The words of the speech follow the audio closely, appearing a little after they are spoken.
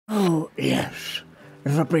Oh, yes,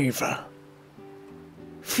 the beaver.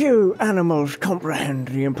 Few animals comprehend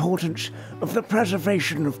the importance of the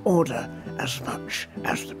preservation of order as much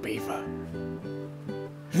as the beaver.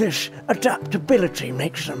 This adaptability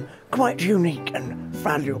makes them quite unique and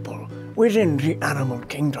valuable within the animal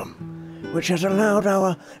kingdom, which has allowed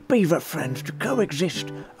our beaver friends to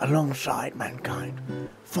coexist alongside mankind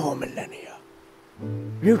for millennia.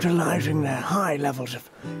 Utilising their high levels of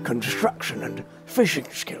construction and fishing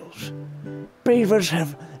skills, beavers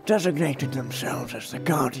have designated themselves as the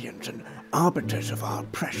guardians and arbiters of our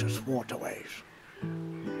precious waterways.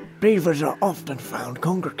 Beavers are often found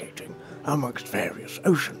congregating amongst various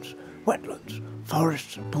oceans, wetlands,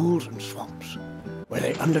 forests, pools and swamps, where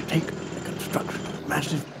they undertake the construction of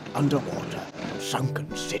massive underwater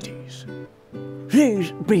sunken cities.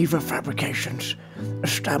 These beaver fabrications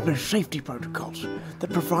establish safety protocols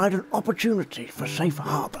that provide an opportunity for safe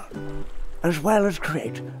harbour, as well as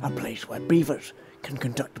create a place where beavers can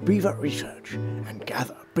conduct beaver research and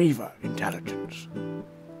gather beaver intelligence.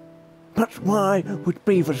 But why would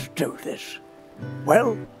beavers do this?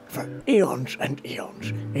 Well, for eons and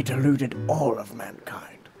eons it eluded all of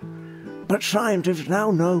mankind. But scientists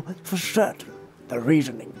now know for certain the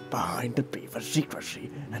reasoning behind the beaver's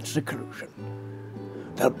secrecy and seclusion.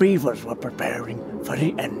 The beavers were preparing for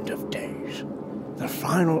the end of days, the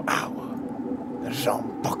final hour, the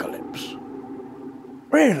zompocalypse.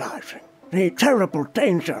 Realizing the terrible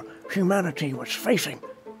danger humanity was facing,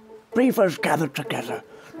 beavers gathered together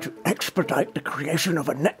to expedite the creation of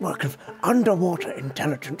a network of underwater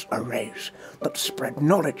intelligence arrays that spread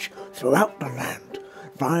knowledge throughout the land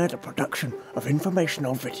via the production of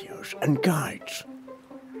informational videos and guides.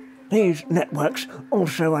 These networks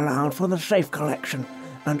also allowed for the safe collection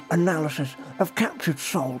and analysis of captured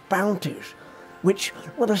soul bounties, which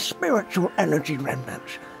were the spiritual energy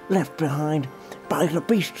remnants left behind by the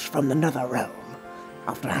beasts from the nether realm,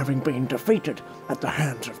 after having been defeated at the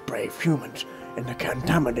hands of brave humans in the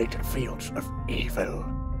contaminated fields of evil.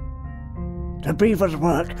 The beavers'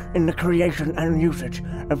 work in the creation and usage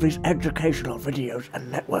of these educational videos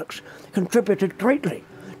and networks contributed greatly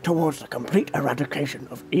towards the complete eradication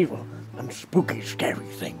of evil and spooky, scary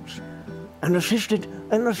things, and assisted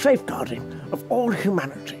in the safeguarding of all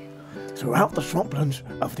humanity throughout the swamplands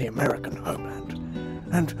of the American homeland,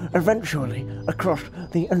 and eventually across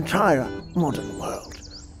the entire modern world,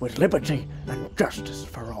 with liberty and justice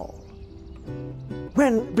for all.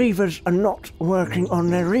 When beavers are not working on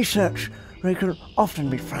their research, they can often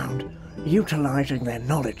be found utilising their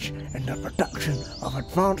knowledge in the production of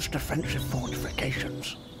advanced defensive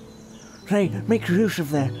fortifications. They make use of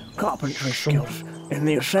their carpentry skills in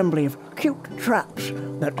the assembly of cute traps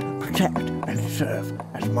that protect and serve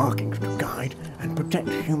as markings to guide and protect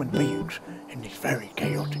human beings in these very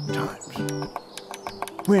chaotic times.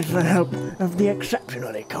 With the help of the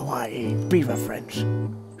exceptionally kawaii beaver friends,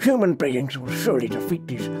 human beings will surely defeat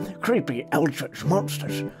these creepy eldritch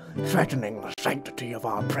monsters threatening the sanctity of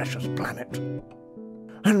our precious planet.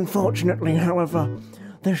 Unfortunately, however,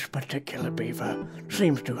 this particular beaver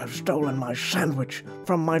seems to have stolen my sandwich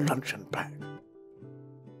from my luncheon bag.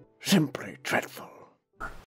 Simply dreadful.